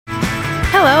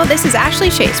Hello, this is Ashley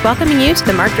Chase welcoming you to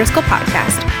the Mark Driscoll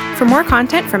Podcast. For more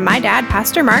content from my dad,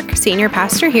 Pastor Mark, senior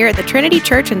pastor here at the Trinity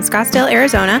Church in Scottsdale,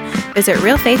 Arizona, visit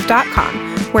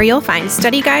realfaith.com, where you'll find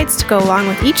study guides to go along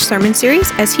with each sermon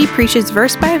series as he preaches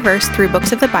verse by verse through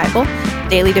books of the Bible,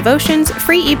 daily devotions,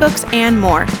 free ebooks, and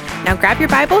more. Now grab your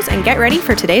Bibles and get ready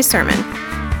for today's sermon.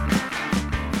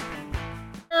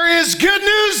 There is good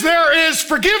news. There is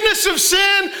forgiveness of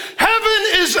sin. Heaven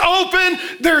is open.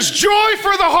 There's joy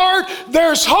for the heart.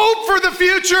 There's hope for the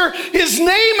future. His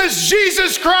name is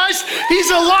Jesus Christ. He's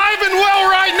alive and well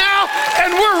right now,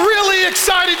 and we're really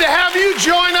excited to have you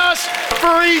join us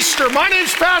for Easter. My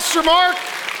name's Pastor Mark.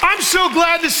 I'm so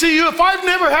glad to see you. If I've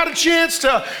never had a chance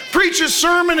to preach a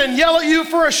sermon and yell at you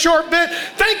for a short bit,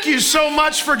 thank you so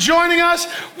much for joining us.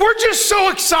 We're just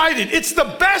so excited. It's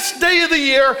the best day of the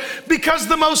year because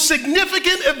the most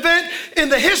significant event in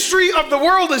the history of the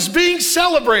world is being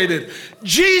celebrated.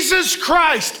 Jesus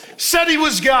Christ said he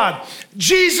was God.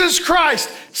 Jesus Christ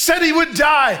said he would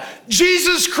die.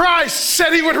 Jesus Christ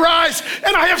said he would rise.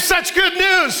 And I have such good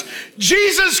news.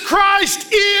 Jesus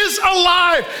Christ is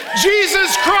alive.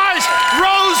 Jesus Christ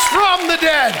rose from the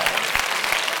dead.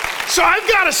 So I've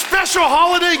got a special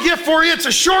holiday gift for you. It's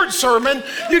a short sermon.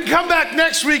 You can come back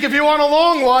next week if you want a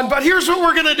long one, but here's what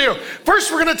we're gonna do. First,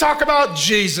 we're gonna talk about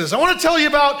Jesus. I wanna tell you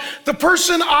about the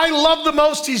person I love the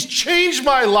most. He's changed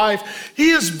my life.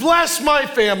 He has blessed my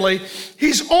family.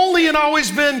 He's only and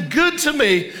always been good to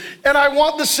me, and I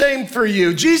want the same for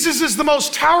you. Jesus is the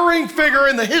most towering figure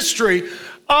in the history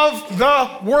of the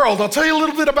world. I'll tell you a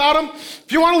little bit about him.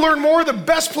 If you wanna learn more, the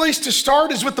best place to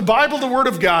start is with the Bible, the Word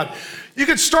of God. You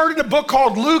could start in a book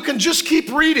called Luke and just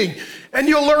keep reading, and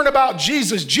you'll learn about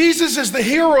Jesus. Jesus is the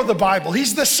hero of the Bible.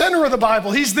 He's the center of the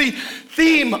Bible. He's the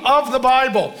theme of the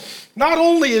Bible. Not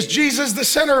only is Jesus the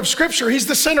center of Scripture, he's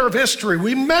the center of history.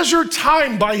 We measure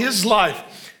time by his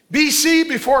life. BC,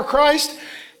 before Christ,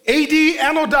 AD,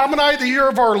 Anno Domini, the year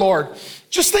of our Lord.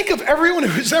 Just think of everyone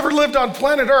who's ever lived on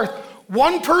planet Earth.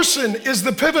 One person is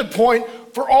the pivot point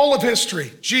for all of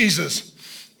history, Jesus.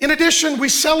 In addition, we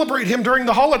celebrate him during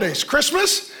the holidays.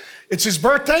 Christmas, it's his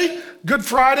birthday. Good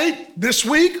Friday, this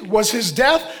week, was his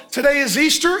death. Today is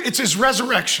Easter, it's his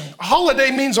resurrection. A holiday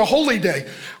means a holy day.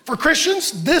 For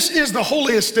Christians, this is the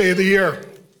holiest day of the year.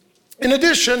 In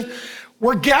addition,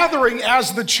 we're gathering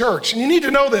as the church. And you need to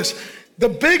know this. The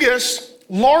biggest,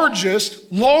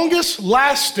 largest, longest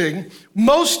lasting,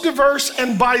 most diverse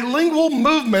and bilingual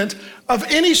movement of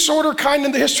any sort or kind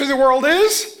in the history of the world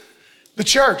is the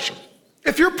church.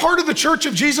 If you're part of the Church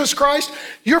of Jesus Christ,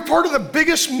 you're part of the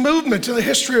biggest movement in the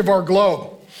history of our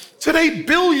globe. Today,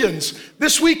 billions,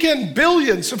 this weekend,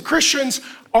 billions of Christians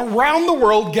around the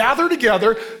world gather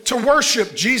together to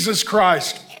worship Jesus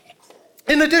Christ.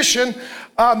 In addition,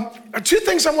 two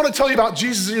things I want to tell you about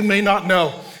Jesus you may not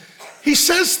know. He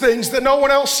says things that no one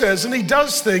else says, and he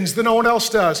does things that no one else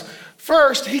does.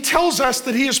 First, he tells us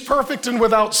that he is perfect and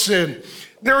without sin.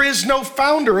 There is no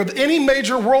founder of any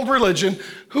major world religion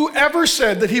who ever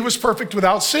said that he was perfect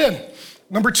without sin.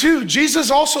 Number two, Jesus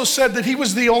also said that he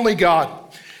was the only God.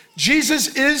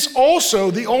 Jesus is also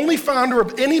the only founder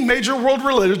of any major world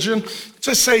religion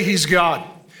to say he's God.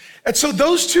 And so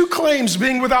those two claims,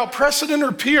 being without precedent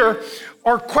or peer,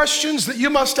 are questions that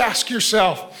you must ask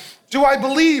yourself. Do I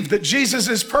believe that Jesus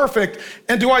is perfect?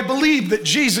 And do I believe that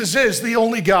Jesus is the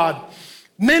only God?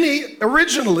 Many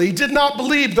originally did not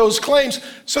believe those claims,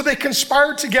 so they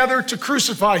conspired together to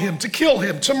crucify him, to kill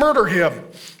him, to murder him.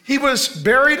 He was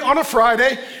buried on a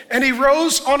Friday, and he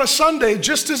rose on a Sunday,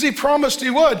 just as he promised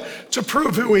he would, to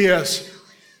prove who he is.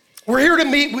 We're here to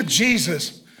meet with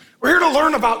Jesus. We're here to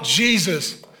learn about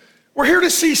Jesus. We're here to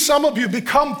see some of you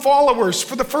become followers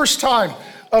for the first time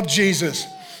of Jesus.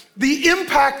 The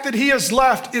impact that he has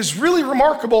left is really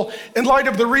remarkable in light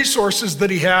of the resources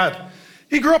that he had.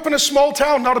 He grew up in a small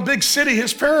town, not a big city.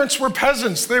 His parents were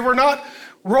peasants. They were not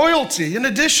royalty. In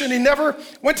addition, he never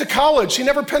went to college. He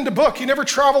never penned a book. He never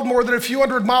traveled more than a few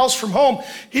hundred miles from home.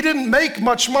 He didn't make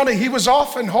much money. He was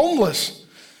often homeless.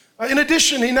 In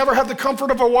addition, he never had the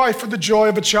comfort of a wife or the joy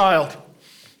of a child.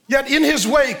 Yet in his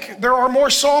wake, there are more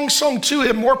songs sung to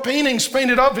him, more paintings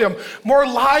painted of him, more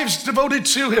lives devoted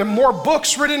to him, more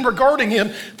books written regarding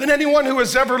him than anyone who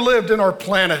has ever lived in our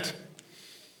planet.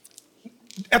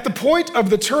 At the point of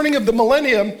the turning of the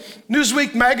millennium,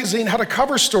 Newsweek magazine had a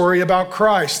cover story about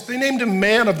Christ. They named him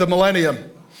Man of the Millennium.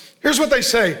 Here's what they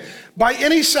say. By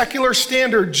any secular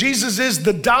standard, Jesus is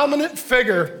the dominant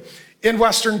figure in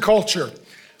Western culture.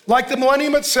 Like the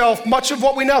millennium itself, much of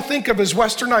what we now think of as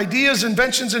Western ideas,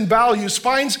 inventions, and values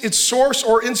finds its source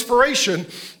or inspiration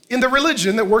in the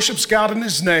religion that worships God in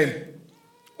his name.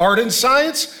 Art and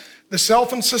science, The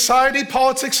self and society,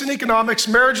 politics and economics,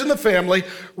 marriage and the family,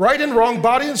 right and wrong,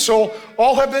 body and soul,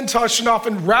 all have been touched and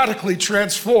often radically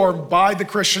transformed by the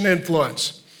Christian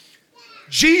influence.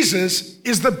 Jesus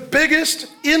is the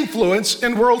biggest influence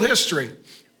in world history.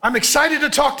 I'm excited to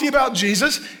talk to you about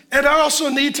Jesus, and I also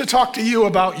need to talk to you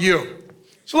about you.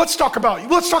 So let's talk about you.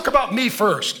 Let's talk about me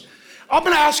first. I'm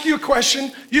gonna ask you a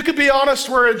question. You can be honest,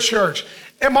 we're in church.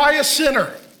 Am I a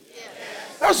sinner?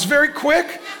 Yes. That was very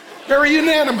quick. Very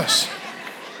unanimous.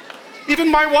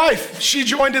 Even my wife, she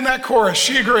joined in that chorus.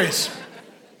 She agrees.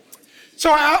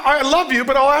 So I love you,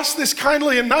 but I'll ask this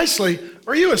kindly and nicely.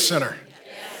 Are you a sinner?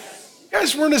 Yes. You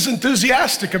guys weren't as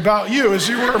enthusiastic about you as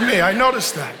you were me. I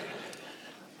noticed that.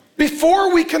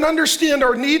 Before we can understand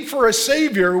our need for a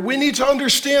Savior, we need to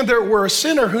understand that we're a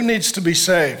sinner who needs to be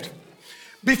saved.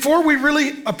 Before we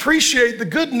really appreciate the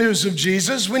good news of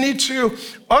Jesus, we need to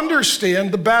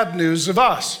understand the bad news of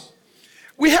us.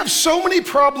 We have so many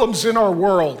problems in our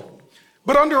world,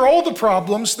 but under all the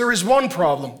problems, there is one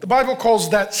problem. The Bible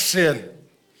calls that sin.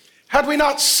 Had we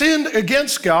not sinned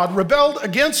against God, rebelled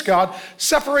against God,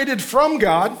 separated from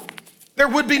God, there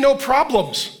would be no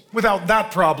problems without that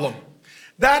problem.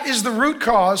 That is the root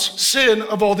cause, sin,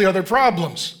 of all the other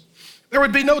problems. There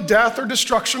would be no death or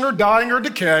destruction or dying or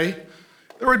decay.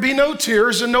 There would be no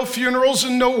tears and no funerals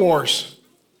and no wars.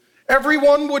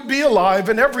 Everyone would be alive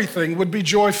and everything would be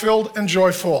joy-filled and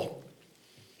joyful.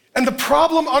 And the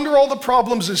problem under all the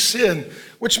problems is sin,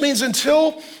 which means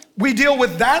until we deal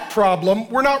with that problem,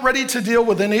 we're not ready to deal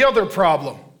with any other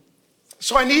problem.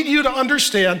 So I need you to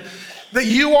understand that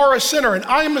you are a sinner, and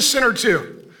I am a sinner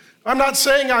too. I'm not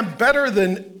saying I'm better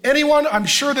than anyone. I'm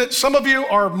sure that some of you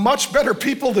are much better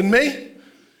people than me.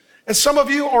 And some of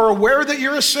you are aware that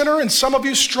you're a sinner, and some of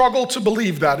you struggle to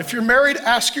believe that. If you're married,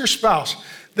 ask your spouse.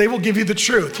 They will give you the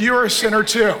truth. You are a sinner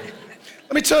too.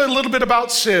 Let me tell you a little bit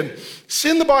about sin.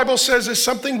 Sin, the Bible says, is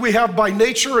something we have by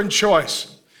nature and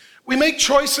choice. We make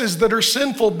choices that are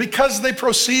sinful because they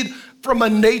proceed from a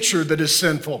nature that is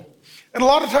sinful. And a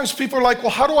lot of times people are like,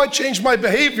 well, how do I change my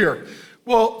behavior?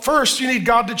 Well, first you need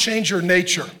God to change your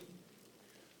nature,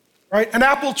 right? An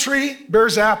apple tree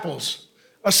bears apples.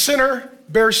 A sinner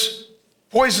bears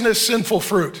poisonous, sinful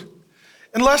fruit.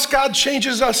 Unless God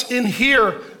changes us in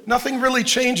here, nothing really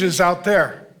changes out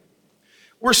there.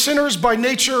 We're sinners by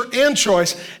nature and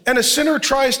choice, and a sinner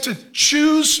tries to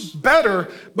choose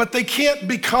better, but they can't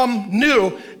become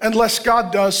new unless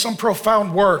God does some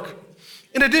profound work.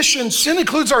 In addition, sin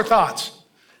includes our thoughts.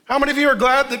 How many of you are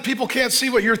glad that people can't see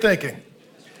what you're thinking?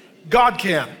 God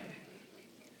can.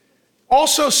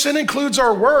 Also, sin includes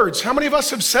our words. How many of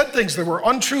us have said things that were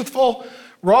untruthful,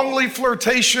 wrongly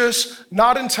flirtatious,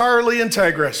 not entirely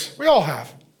integrous? We all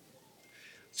have.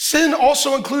 Sin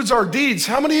also includes our deeds.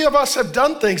 How many of us have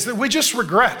done things that we just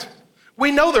regret?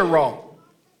 We know they're wrong.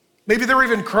 Maybe they're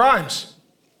even crimes.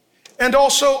 And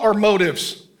also our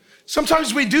motives.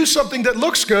 Sometimes we do something that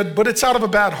looks good, but it's out of a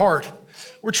bad heart.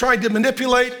 We're trying to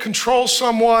manipulate, control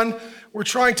someone. We're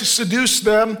trying to seduce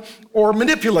them or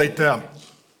manipulate them.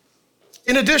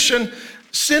 In addition,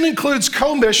 sin includes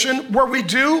commission, where we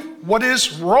do what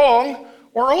is wrong,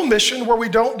 or omission, where we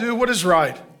don't do what is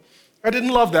right. I didn't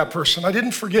love that person. I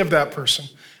didn't forgive that person.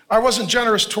 I wasn't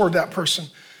generous toward that person.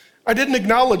 I didn't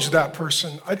acknowledge that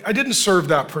person. I didn't serve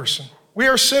that person. We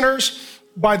are sinners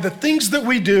by the things that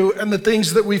we do and the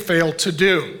things that we fail to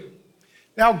do.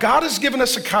 Now, God has given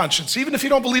us a conscience. Even if you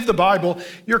don't believe the Bible,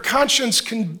 your conscience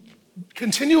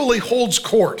continually holds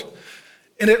court,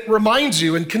 and it reminds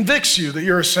you and convicts you that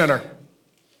you're a sinner.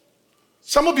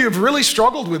 Some of you have really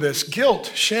struggled with this,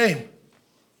 guilt, shame.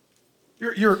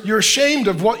 You're ashamed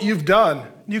of what you've done.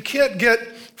 You can't get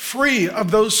free of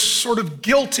those sort of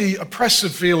guilty,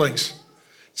 oppressive feelings.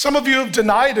 Some of you have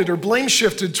denied it or blame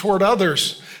shifted toward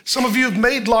others. Some of you have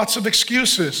made lots of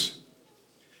excuses.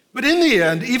 But in the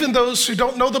end, even those who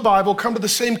don't know the Bible come to the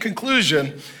same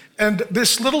conclusion. And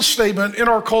this little statement in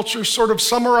our culture sort of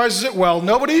summarizes it well.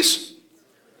 Nobody's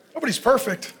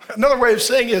perfect. Another way of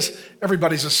saying is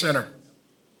everybody's a sinner.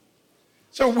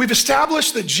 So we've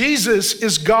established that Jesus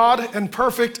is God and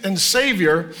perfect and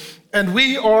Savior, and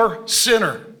we are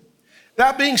sinner.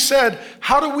 That being said,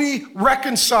 how do we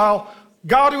reconcile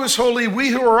God who is holy,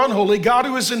 we who are unholy, God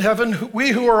who is in heaven,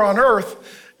 we who are on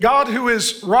earth, God who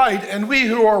is right, and we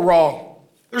who are wrong?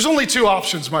 There's only two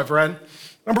options, my friend.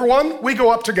 Number one, we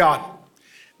go up to God.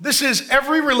 This is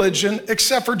every religion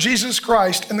except for Jesus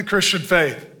Christ and the Christian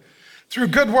faith. Through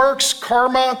good works,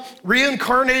 karma,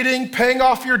 reincarnating, paying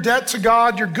off your debt to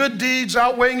God, your good deeds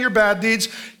outweighing your bad deeds,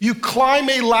 you climb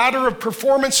a ladder of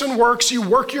performance and works, you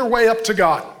work your way up to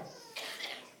God.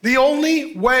 The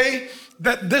only way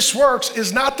that this works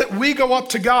is not that we go up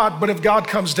to God, but if God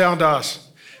comes down to us.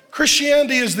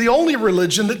 Christianity is the only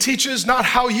religion that teaches not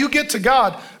how you get to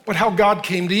God, but how God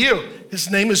came to you.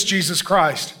 His name is Jesus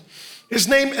Christ. His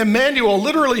name, Emmanuel,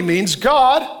 literally means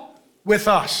God with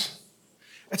us.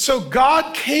 And so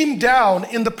God came down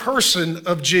in the person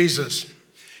of Jesus.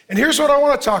 And here's what I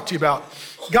want to talk to you about.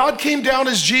 God came down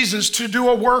as Jesus to do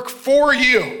a work for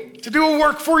you,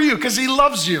 because he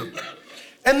loves you.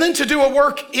 And then to do a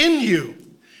work in you,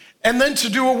 and then to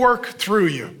do a work through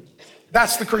you.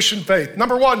 That's the Christian faith.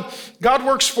 Number one, God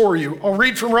works for you. I'll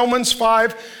read from Romans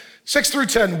 5, 6 through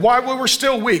 10. While we were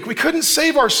still weak, we couldn't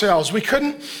save ourselves. We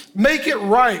couldn't make it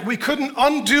right. We couldn't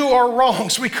undo our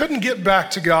wrongs. We couldn't get back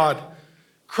to God.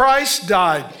 Christ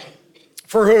died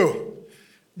for who?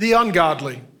 The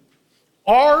ungodly.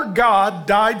 Our God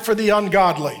died for the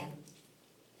ungodly.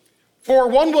 For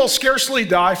one will scarcely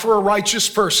die for a righteous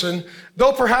person,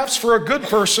 though perhaps for a good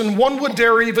person, one would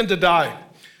dare even to die.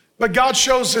 But God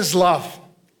shows his love.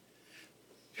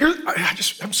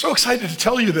 I'm so excited to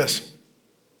tell you this.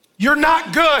 You're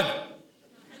not good,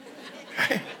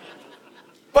 okay?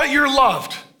 But you're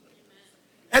loved.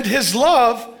 And his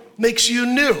love makes you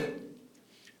new.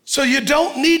 So you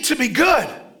don't need to be good.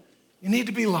 You need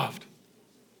to be loved.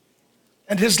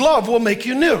 And his love will make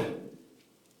you new.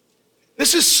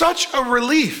 This is such a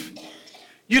relief.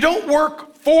 You don't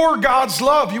work for God's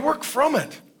love, you work from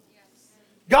it.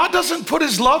 God doesn't put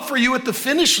his love for you at the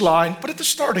finish line, but at the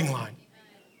starting line.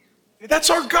 That's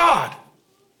our God.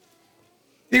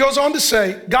 He goes on to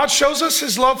say, God shows us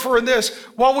his love for this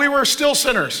while we were still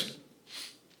sinners.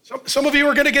 Some of you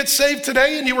are going to get saved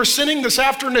today and you were sinning this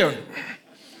afternoon.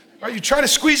 Are you trying to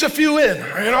squeeze a few in?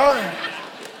 You know?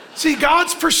 See,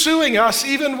 God's pursuing us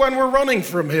even when we're running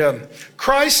from him.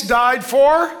 Christ died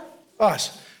for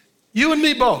us. You and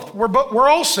me both. We're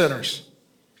all sinners.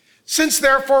 Since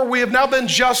therefore we have now been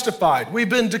justified, we've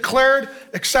been declared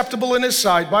acceptable in his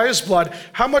sight by his blood,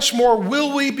 how much more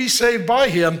will we be saved by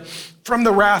him from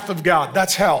the wrath of God?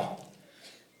 That's hell.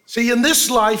 See, in this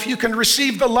life, you can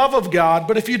receive the love of God,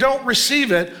 but if you don't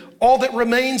receive it, all that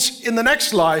remains in the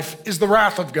next life is the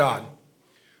wrath of God.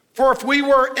 For if we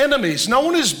were enemies, no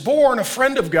one is born a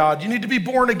friend of God. You need to be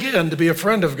born again to be a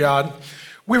friend of God.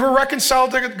 We were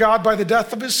reconciled to God by the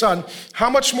death of his son. How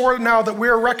much more now that we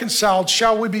are reconciled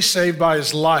shall we be saved by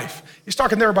his life? He's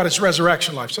talking there about his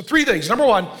resurrection life. So three things. Number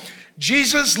one,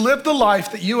 Jesus lived the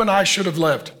life that you and I should have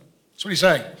lived. That's what he's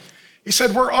saying. He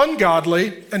said we're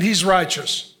ungodly and he's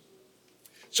righteous.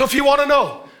 So if you want to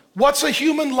know, what's a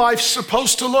human life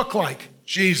supposed to look like?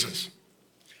 Jesus.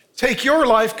 Take your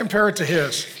life, compare it to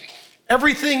his.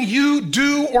 Everything you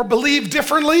do or believe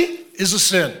differently is a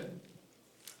sin.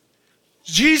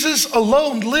 Jesus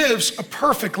alone lives a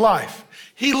perfect life.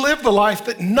 He lived the life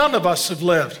that none of us have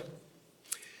lived.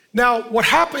 Now, what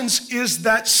happens is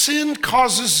that sin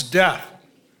causes death.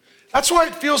 That's why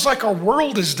it feels like our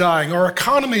world is dying, our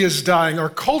economy is dying, our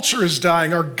culture is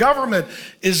dying, our government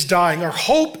is dying, our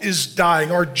hope is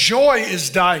dying, our joy is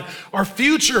dying, our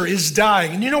future is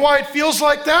dying. And you know why it feels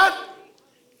like that?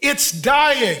 It's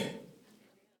dying.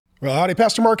 Well, howdy,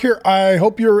 Pastor Mark here. I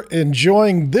hope you're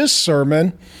enjoying this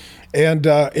sermon. And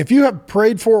if you have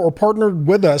prayed for or partnered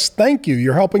with us, thank you.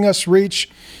 You're helping us reach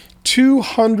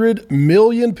 200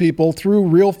 million people through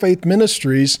Real Faith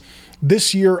Ministries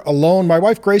this year alone. My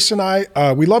wife Grace and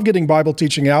I, we love getting Bible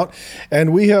teaching out,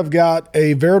 and we have got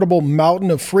a veritable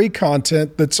mountain of free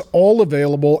content that's all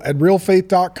available at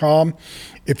realfaith.com.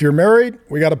 If you're married,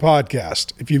 we got a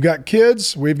podcast. If you've got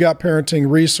kids, we've got parenting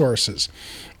resources.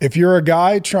 If you're a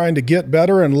guy trying to get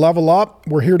better and level up,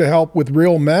 we're here to help with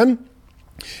Real Men.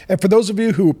 And for those of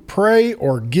you who pray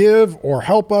or give or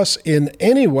help us in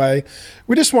any way,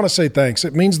 we just want to say thanks.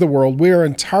 It means the world. We are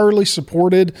entirely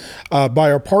supported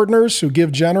by our partners who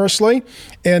give generously.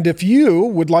 And if you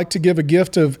would like to give a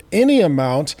gift of any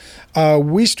amount,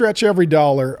 we stretch every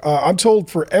dollar. I'm told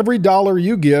for every dollar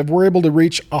you give, we're able to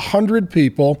reach 100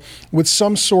 people with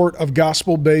some sort of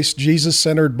gospel-based,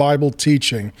 Jesus-centered Bible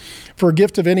teaching. For a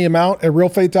gift of any amount at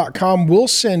realfaith.com, we'll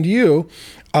send you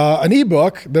an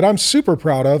ebook that I'm super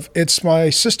proud of. It's my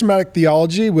systematic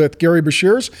theology with Gary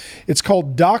Bashir's. It's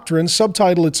called Doctrine.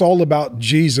 Subtitle, it's all about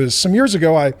Jesus. Some years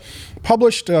ago, I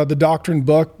published the Doctrine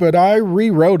book, but I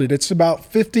rewrote it. It's about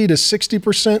 50 to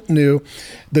 60% new.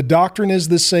 The doctrine is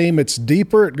the same. It's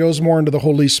deeper. It goes more into the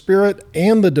Holy Spirit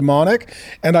and the demonic.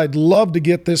 And I'd love to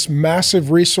get this massive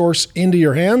resource into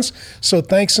your hands. So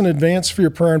thanks in advance for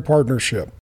your prayer and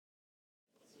partnership.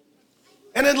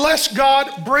 And unless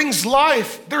God brings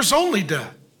life, there's only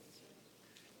death.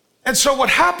 And so what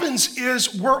happens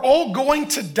is we're all going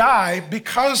to die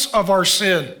because of our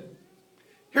sin.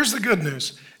 Here's the good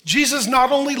news. Jesus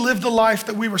not only lived the life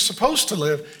that we were supposed to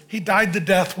live, he died the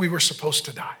death we were supposed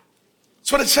to die.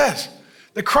 That's what it says,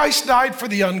 that Christ died for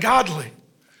the ungodly.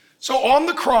 So on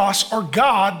the cross, our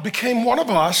God became one of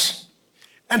us,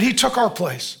 and he took our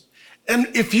place.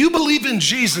 And if you believe in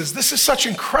Jesus, this is such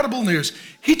incredible news.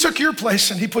 He took your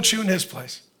place and he put you in his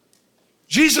place.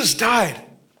 Jesus died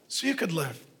so you could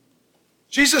live.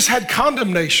 Jesus had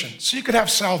condemnation so you could have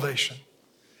salvation.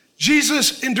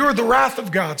 Jesus endured the wrath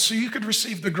of God so you could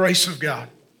receive the grace of God.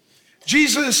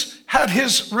 Jesus had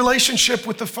his relationship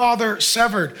with the Father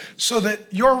severed so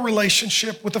that your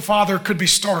relationship with the Father could be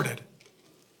started.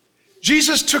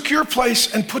 Jesus took your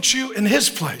place and put you in his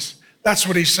place. That's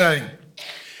what he's saying.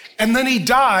 And then he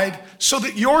died so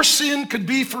that your sin could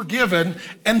be forgiven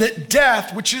and that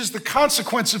death, which is the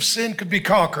consequence of sin, could be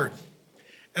conquered.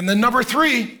 And then number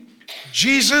 3,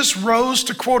 Jesus rose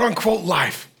to quote unquote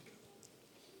life.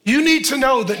 You need to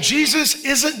know that Jesus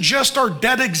isn't just our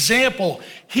dead example.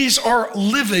 He's our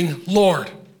living Lord.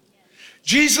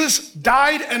 Jesus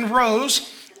died and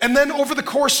rose, and then over the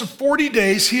course of 40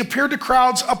 days, he appeared to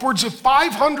crowds upwards of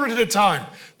 500 at a time.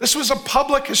 This was a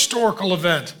public historical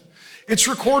event. It's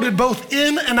recorded both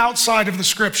in and outside of the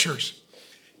scriptures.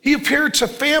 He appeared to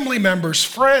family members,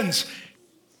 friends,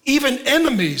 even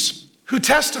enemies who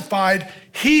testified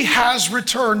he has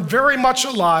returned very much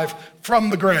alive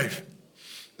from the grave.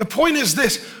 The point is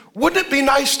this, wouldn't it be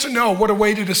nice to know what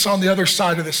awaited us on the other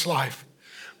side of this life?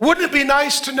 Wouldn't it be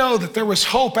nice to know that there was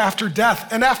hope after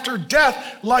death, and after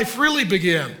death, life really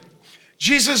began?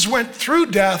 Jesus went through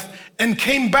death and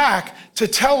came back to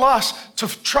tell us to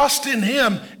trust in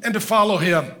him and to follow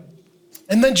him.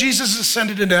 And then Jesus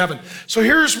ascended into heaven. So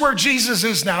here's where Jesus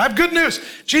is now. I have good news.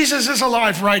 Jesus is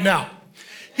alive right now.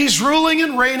 He's ruling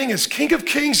and reigning as King of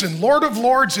Kings and Lord of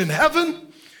Lords in heaven.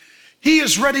 He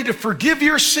is ready to forgive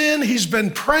your sin. He's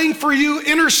been praying for you,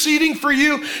 interceding for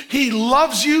you. He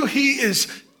loves you. He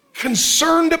is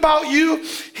concerned about you.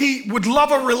 He would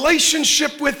love a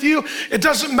relationship with you. It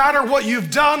doesn't matter what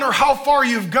you've done or how far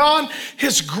you've gone.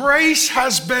 His grace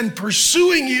has been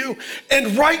pursuing you.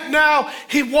 And right now,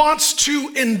 he wants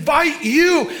to invite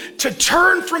you to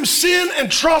turn from sin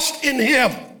and trust in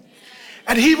him.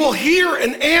 And he will hear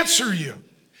and answer you.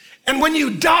 And when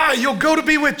you die, you'll go to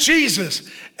be with Jesus.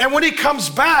 And when he comes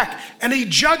back and he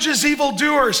judges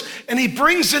evildoers and he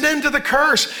brings an end to the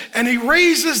curse and he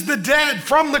raises the dead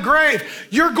from the grave,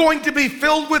 you're going to be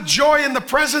filled with joy in the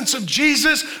presence of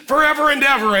Jesus forever and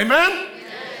ever. Amen? Amen.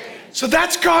 So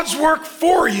that's God's work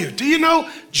for you. Do you know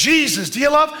Jesus? Do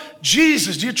you love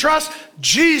Jesus? Do you trust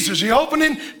Jesus? Are you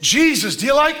opening Jesus? Do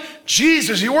you like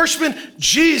Jesus? Are you worshiping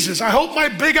Jesus? I hope my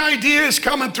big idea is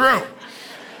coming through.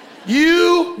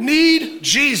 You need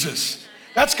Jesus.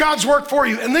 That's God's work for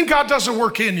you. And then God does a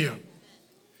work in you.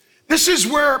 This is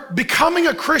where becoming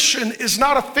a Christian is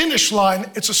not a finish line,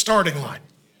 it's a starting line.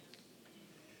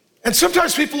 And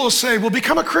sometimes people will say, well,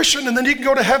 become a Christian and then you can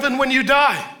go to heaven when you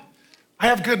die. I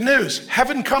have good news.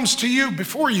 Heaven comes to you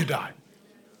before you die.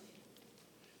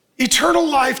 Eternal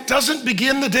life doesn't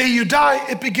begin the day you die.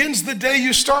 It begins the day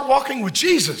you start walking with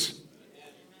Jesus.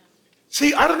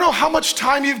 See, I don't know how much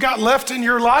time you've got left in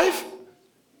your life,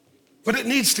 but it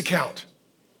needs to count.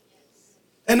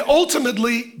 And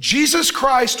ultimately, Jesus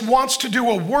Christ wants to do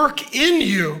a work in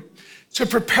you to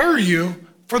prepare you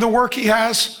for the work he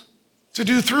has to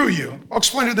do through you. I'll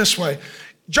explain it this way.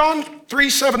 John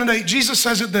 3:7-8, Jesus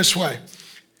says it this way.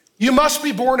 You must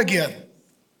be born again,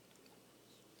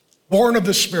 born of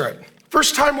the Spirit.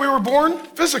 First time we were born,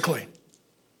 physically.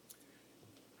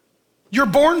 You're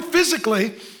born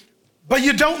physically, but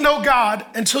you don't know God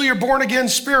until you're born again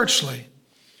spiritually.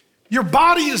 Your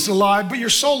body is alive, but your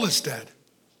soul is dead.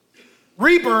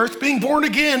 Rebirth, being born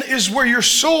again, is where your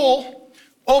soul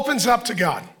opens up to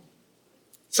God.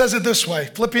 It says it this way,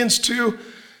 Philippians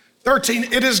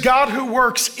 2:13, it is God who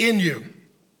works in you.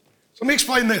 So let me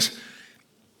explain this.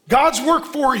 God's work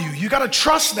for you. You got to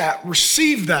trust that,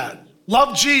 receive that,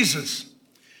 love Jesus.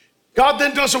 God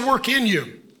then does a work in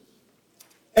you.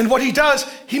 And what he does,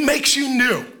 he makes you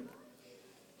new.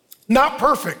 Not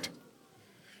perfect.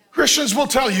 Christians will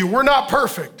tell you we're not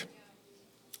perfect.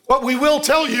 But we will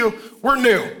tell you we're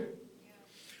new.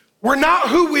 We're not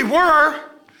who we were.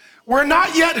 We're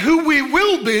not yet who we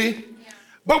will be,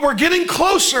 but we're getting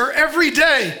closer every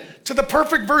day to the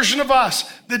perfect version of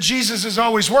us that Jesus is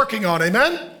always working on.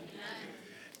 Amen?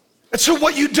 And so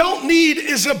what you don't need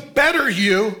is a better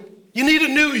you. You need a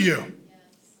new you.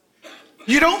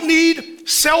 You don't need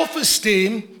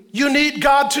self-esteem. You need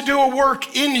God to do a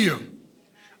work in you.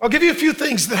 I'll give you a few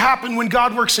things that happen when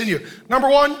God works in you. Number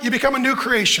one, you become a new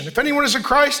creation. If anyone is in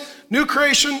Christ, new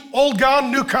creation, old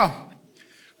gone, new come.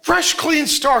 Fresh, clean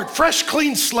start, fresh,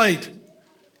 clean slate.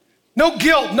 No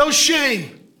guilt, no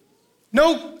shame.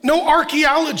 No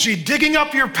archaeology digging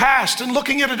up your past and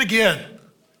looking at it again.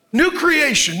 New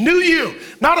creation, new you.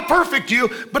 Not a perfect you,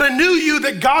 but a new you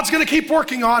that God's gonna keep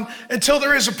working on until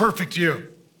there is a perfect you.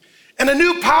 And a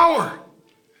new power.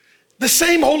 The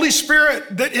same Holy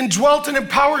Spirit that indwelt and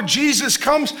empowered Jesus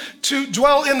comes to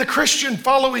dwell in the Christian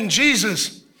following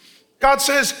Jesus. God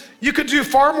says, you could do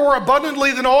far more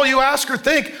abundantly than all you ask or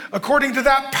think according to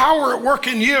that power at work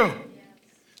in you.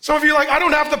 Some of you are like, I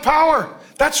don't have the power.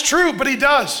 That's true, but he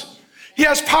does. He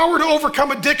has power to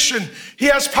overcome addiction. He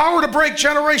has power to break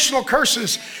generational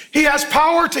curses. He has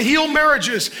power to heal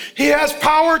marriages. He has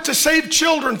power to save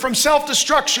children from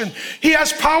self-destruction. He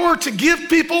has power to give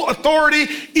people authority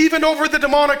even over the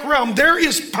demonic realm. There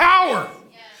is power.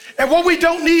 And what we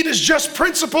don't need is just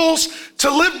principles to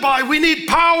live by. We need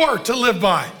power to live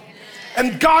by.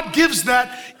 And God gives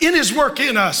that in his work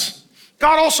in us.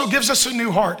 God also gives us a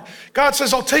new heart. God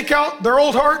says, I'll take out their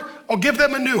old heart. I'll give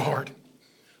them a new heart.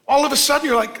 All of a sudden,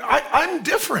 you're like, I'm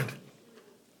different.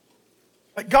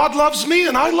 Like God loves me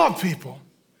and I love people.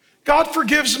 God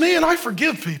forgives me and I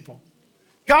forgive people.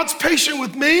 God's patient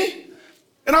with me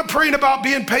and I'm praying about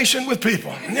being patient with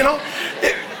people. You know,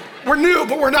 we're new,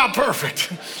 but we're not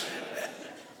perfect.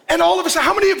 And all of a sudden,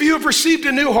 how many of you have received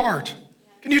a new heart?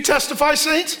 Can you testify,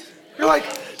 saints? You're like,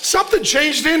 something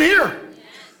changed in here.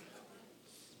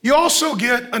 You also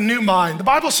get a new mind. The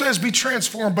Bible says, be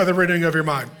transformed by the renewing of your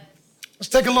mind. Let's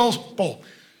take a little poll.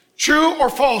 True or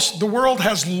false, the world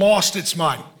has lost its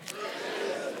mind.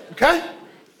 Okay?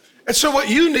 And so what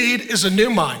you need is a new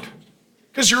mind.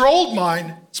 Because your old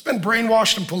mind, it's been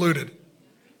brainwashed and polluted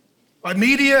by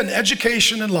media and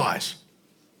education and lies.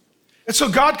 And so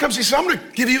God comes, he says, I'm gonna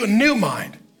give you a new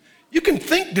mind. You can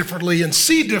think differently and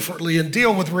see differently and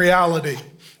deal with reality.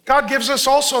 God gives us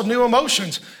also new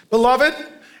emotions. Beloved,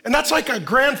 and that's like a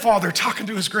grandfather talking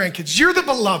to his grandkids. You're the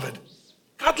beloved.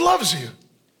 God loves you.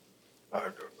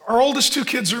 Our oldest two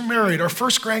kids are married. Our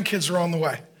first grandkids are on the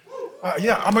way.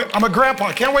 I'm a grandpa.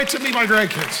 I can't wait to meet my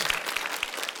grandkids.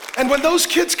 And when those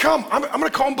kids come, I'm gonna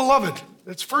call them beloved.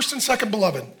 It's first and second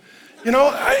beloved. You know,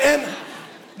 and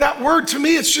that word to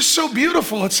me, it's just so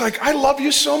beautiful. It's like, I love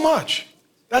you so much.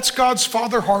 That's God's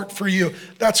father heart for you.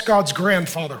 That's God's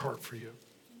grandfather heart for you.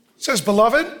 It says,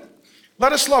 beloved,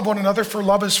 let us love one another, for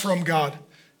love is from God.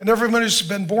 And everyone who's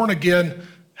been born again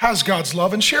has God's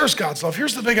love and shares God's love.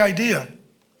 Here's the big idea.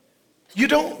 You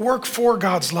don't work for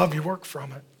God's love, you work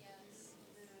from it.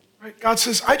 Right? God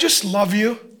says, I just love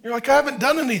you. You're like, I haven't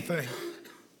done anything.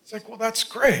 It's like, well, that's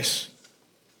grace.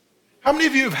 How many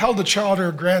of you have held a child or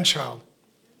a grandchild?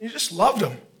 You just loved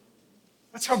them.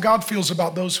 That's how God feels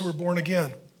about those who are born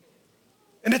again.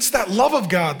 And it's that love of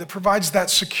God that provides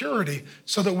that security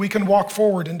so that we can walk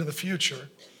forward into the future.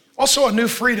 Also a new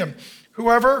freedom.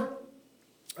 Whoever,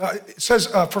 it says,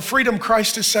 for freedom,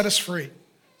 Christ has set us free.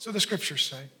 So the scriptures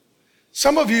say.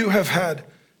 Some of you have had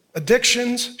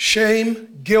addictions,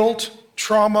 shame, guilt,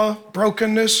 trauma,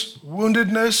 brokenness,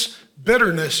 woundedness,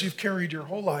 bitterness you've carried your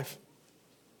whole life.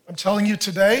 I'm telling you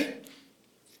today,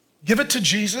 give it to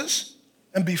Jesus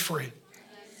and be free.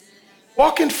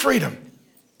 Walk in freedom.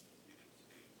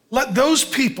 Let those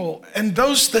people and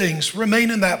those things remain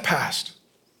in that past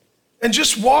and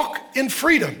just walk in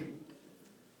freedom.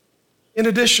 In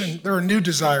addition, there are new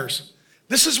desires.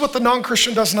 This is what the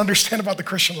non-Christian doesn't understand about the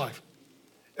Christian life.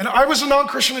 And I was a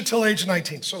non-Christian until age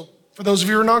 19. So for those of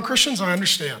you who are non-Christians, I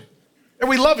understand. And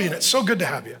we love you and it's so good to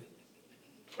have you.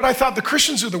 But I thought the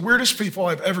Christians are the weirdest people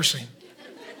I've ever seen.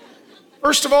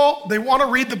 First of all, they want to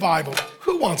read the Bible.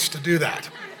 Who wants to do that?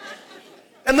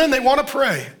 And then they want to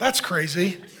pray. That's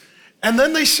crazy. And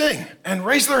then they sing and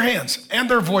raise their hands and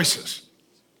their voices.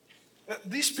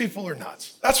 These people are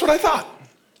nuts. That's what I thought.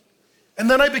 And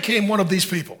then I became one of these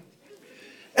people.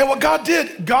 And what God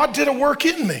did a work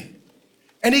in me.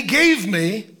 And he gave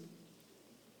me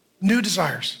new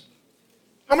desires.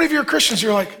 How many of you are Christians?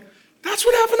 You're like, that's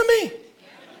what happened to me.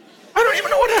 I don't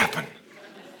even know what happened.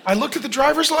 I looked at the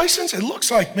driver's license. It looks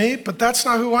like me, but that's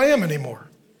not who I am anymore.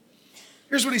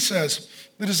 Here's what he says.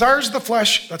 The desires of the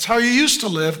flesh, that's how you used to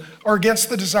live, are against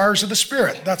the desires of the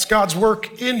Spirit. That's God's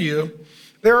work in you.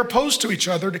 They're opposed to each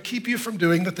other to keep you from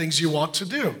doing the things you want to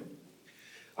do.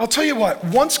 I'll tell you what,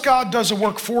 once God does a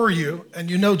work for you and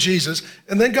you know Jesus,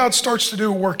 and then God starts to do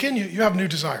a work in you, you have new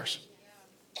desires.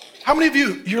 How many of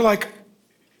you, you're like,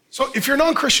 so if you're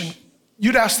non-Christian,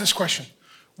 you'd ask this question.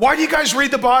 Why do you guys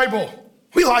read the Bible?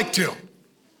 We like to.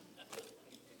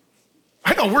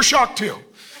 I know, we're shocked too.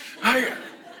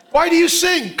 Why do you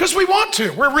sing? Because we want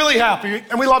to. We're really happy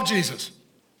and we love Jesus.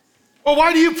 Well,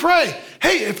 why do you pray?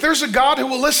 Hey, if there's a God who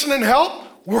will listen and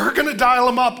help, we're gonna dial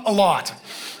them up a lot,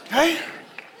 okay?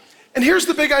 And here's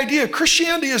the big idea.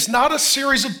 Christianity is not a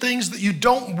series of things that you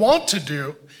don't want to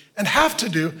do and have to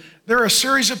do. They're a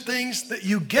series of things that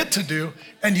you get to do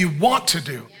and you want to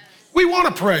do. We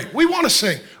want to pray. We want to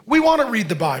sing. We want to read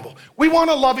the Bible. We want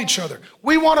to love each other.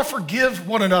 We want to forgive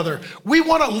one another. We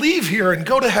want to leave here and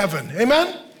go to heaven. Amen?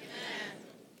 Amen.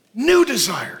 New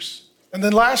desires. And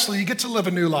then lastly, you get to live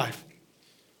a new life.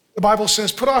 The Bible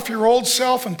says, put off your old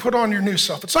self and put on your new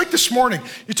self. It's like this morning.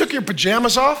 You took your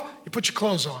pajamas off, you put your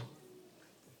clothes on.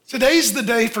 Today's the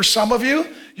day for some of you,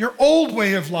 your old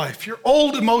way of life, your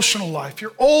old emotional life,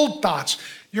 your old thoughts,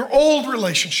 your old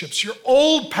relationships, your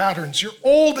old patterns, your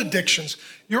old addictions,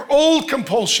 your old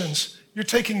compulsions, you're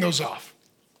taking those off.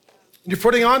 And you're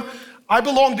putting on, I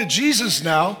belong to Jesus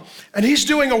now, and he's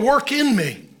doing a work in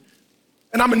me,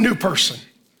 and I'm a new person.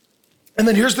 And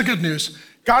then here's the good news.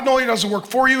 God not only does a work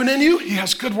for you and in you, he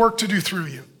has good work to do through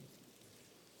you.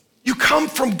 You come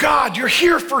from God. You're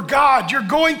here for God. You're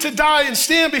going to die and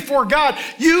stand before God.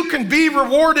 You can be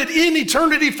rewarded in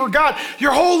eternity for God.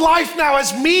 Your whole life now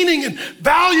has meaning and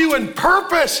value and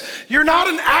purpose. You're not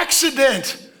an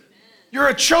accident. You're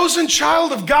a chosen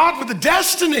child of God with a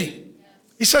destiny.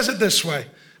 He says it this way.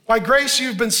 By grace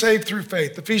you've been saved through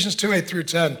faith. Ephesians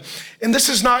 2:8-10. And this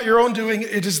is not your own doing.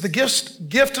 It is the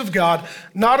gift of God,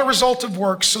 not a result of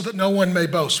works, so that no one may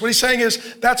boast. What he's saying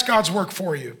is that's God's work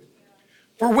for you.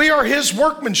 For we are his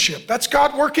workmanship. That's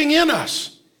God working in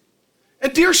us.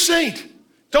 And dear saint,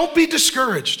 don't be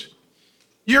discouraged.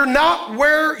 You're not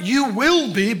where you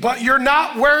will be, but you're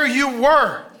not where you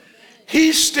were.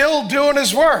 He's still doing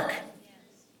his work.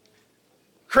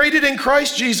 Created in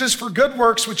Christ Jesus for good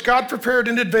works, which God prepared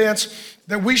in advance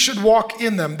that we should walk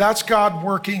in them. That's God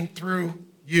working through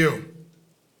you.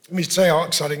 Let me say how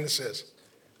exciting this is.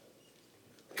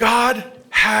 God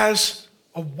has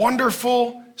a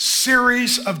wonderful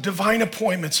series of divine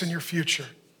appointments in your future.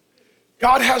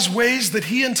 God has ways that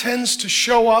he intends to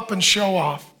show up and show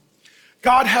off.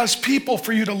 God has people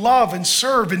for you to love and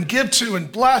serve and give to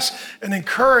and bless and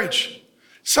encourage.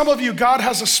 Some of you, God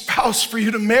has a spouse for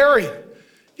you to marry.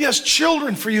 He has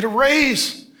children for you to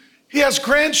raise. He has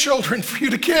grandchildren for you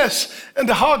to kiss and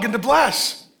to hug and to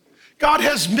bless. God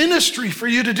has ministry for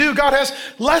you to do. God has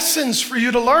lessons for you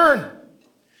to learn.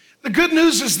 The good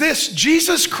news is this: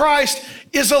 Jesus Christ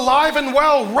is alive and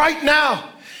well right now,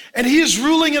 and he is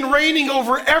ruling and reigning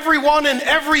over everyone and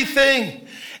everything.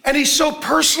 And he's so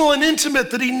personal and intimate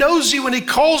that he knows you and he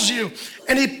calls you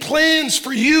and he plans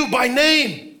for you by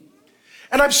name.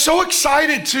 And I'm so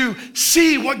excited to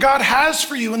see what God has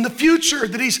for you in the future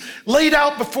that he's laid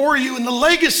out before you and the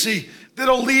legacy that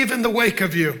he'll leave in the wake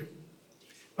of you.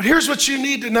 But here's what you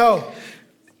need to know.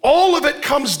 All of it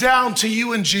comes down to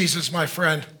you and Jesus, my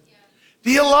friend. Do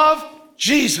you love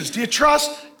Jesus? Do you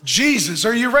trust Jesus?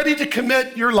 Are you ready to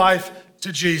commit your life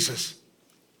to Jesus?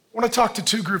 I want to talk to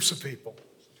two groups of people.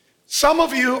 Some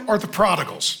of you are the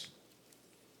prodigals.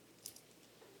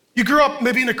 You grew up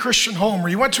maybe in a Christian home, or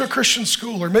you went to a Christian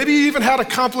school, or maybe you even had a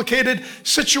complicated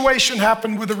situation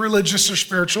happen with a religious or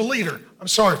spiritual leader. I'm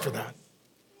sorry for that.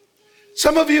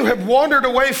 Some of you have wandered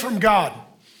away from God.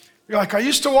 You're like, I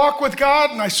used to walk with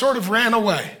God and I sort of ran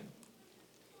away.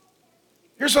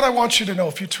 Here's what I want you to know.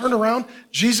 If you turn around,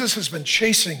 Jesus has been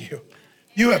chasing you.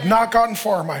 You have not gotten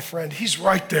far, my friend. He's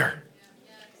right there.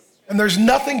 And there's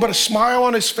nothing but a smile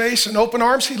on his face and open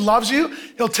arms. He loves you.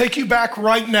 He'll take you back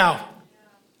right now.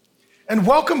 And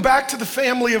welcome back to the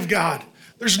family of God.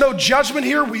 There's no judgment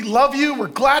here. We love you. We're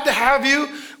glad to have you.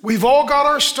 We've all got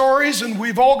our stories and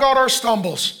we've all got our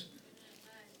stumbles.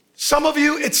 Some of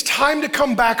you, it's time to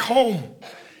come back home.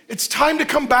 It's time to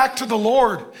come back to the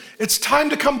Lord. It's time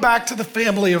to come back to the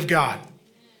family of God.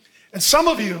 And some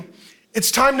of you,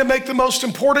 it's time to make the most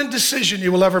important decision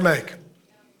you will ever make.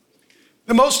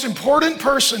 The most important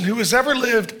person who has ever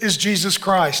lived is Jesus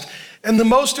Christ. And the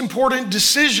most important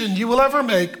decision you will ever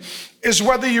make is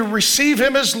whether you receive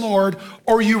him as Lord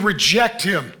or you reject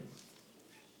him.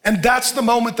 And that's the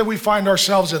moment that we find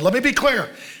ourselves in. Let me be clear.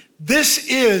 This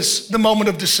is the moment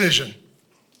of decision.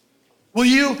 Will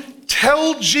you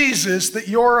tell Jesus that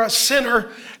you're a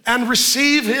sinner and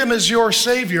receive him as your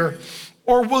Savior,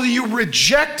 or will you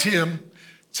reject him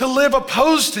to live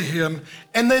opposed to him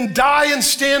and then die and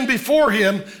stand before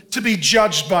him to be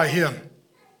judged by him?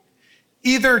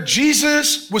 Either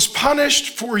Jesus was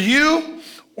punished for you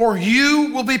or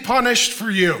you will be punished for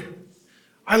you.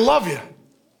 I love you.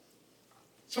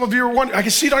 Some of you are wondering, I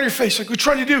can see it on your face, like, what are you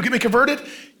trying to do, get me converted?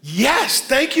 Yes,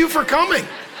 thank you for coming.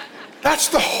 That's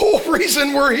the whole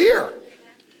reason we're here.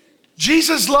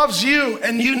 Jesus loves you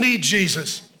and you need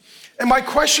Jesus. And my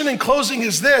question in closing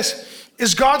is this: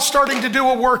 is God starting to do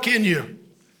a work in you?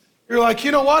 You're like,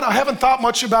 you know what? I haven't thought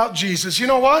much about Jesus. You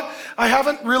know what? I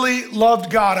haven't really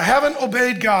loved God. I haven't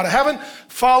obeyed God. I haven't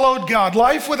followed God.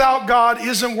 Life without God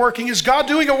isn't working. Is God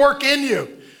doing a work in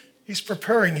you? He's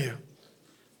preparing you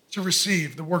to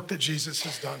receive the work that Jesus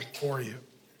has done for you.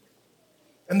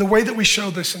 And the way that we show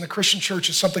this in the Christian church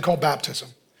is something called baptism.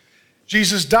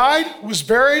 Jesus died, was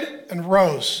buried, and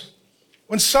rose.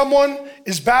 When someone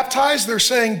is baptized, they're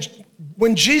saying,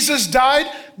 when Jesus died,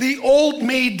 the old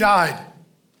me died.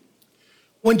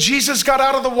 When Jesus got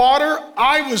out of the water,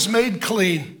 I was made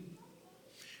clean.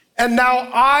 And now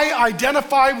I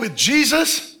identify with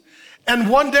Jesus, and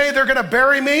one day they're gonna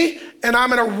bury me, and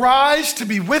I'm gonna rise to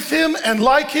be with him and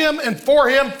like him and for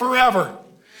him forever.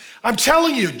 I'm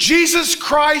telling you, Jesus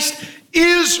Christ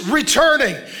is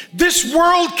returning. This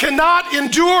world cannot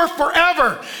endure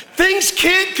forever. Things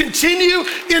can't continue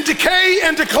in decay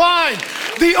and decline.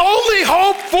 The only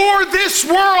hope for this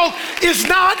world is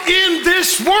not in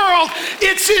this world.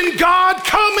 It's in God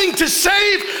coming to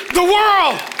save the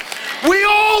world. We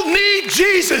all need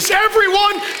Jesus.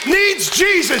 Everyone needs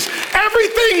Jesus.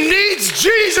 Everything needs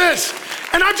Jesus.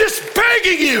 And I'm just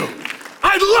begging you.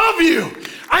 I love you.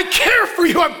 I care for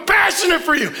you. I'm passionate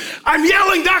for you. I'm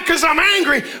yelling not because I'm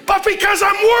angry, but because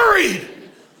I'm worried.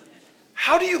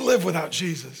 How do you live without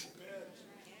Jesus?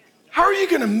 How are you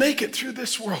going to make it through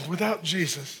this world without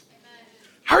Jesus?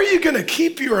 How are you going to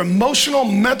keep your emotional,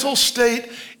 mental state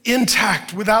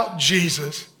intact without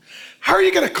Jesus? How are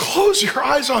you going to close your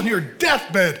eyes on your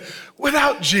deathbed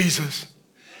without Jesus?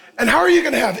 And how are you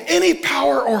going to have any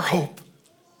power or hope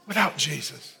without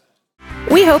Jesus?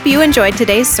 We hope you enjoyed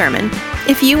today's sermon.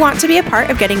 If you want to be a part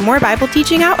of getting more Bible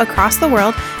teaching out across the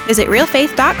world, visit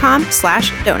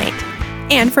realfaith.com/donate.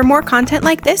 And for more content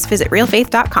like this, visit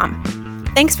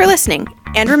realfaith.com. Thanks for listening.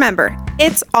 And remember,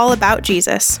 it's all about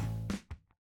Jesus.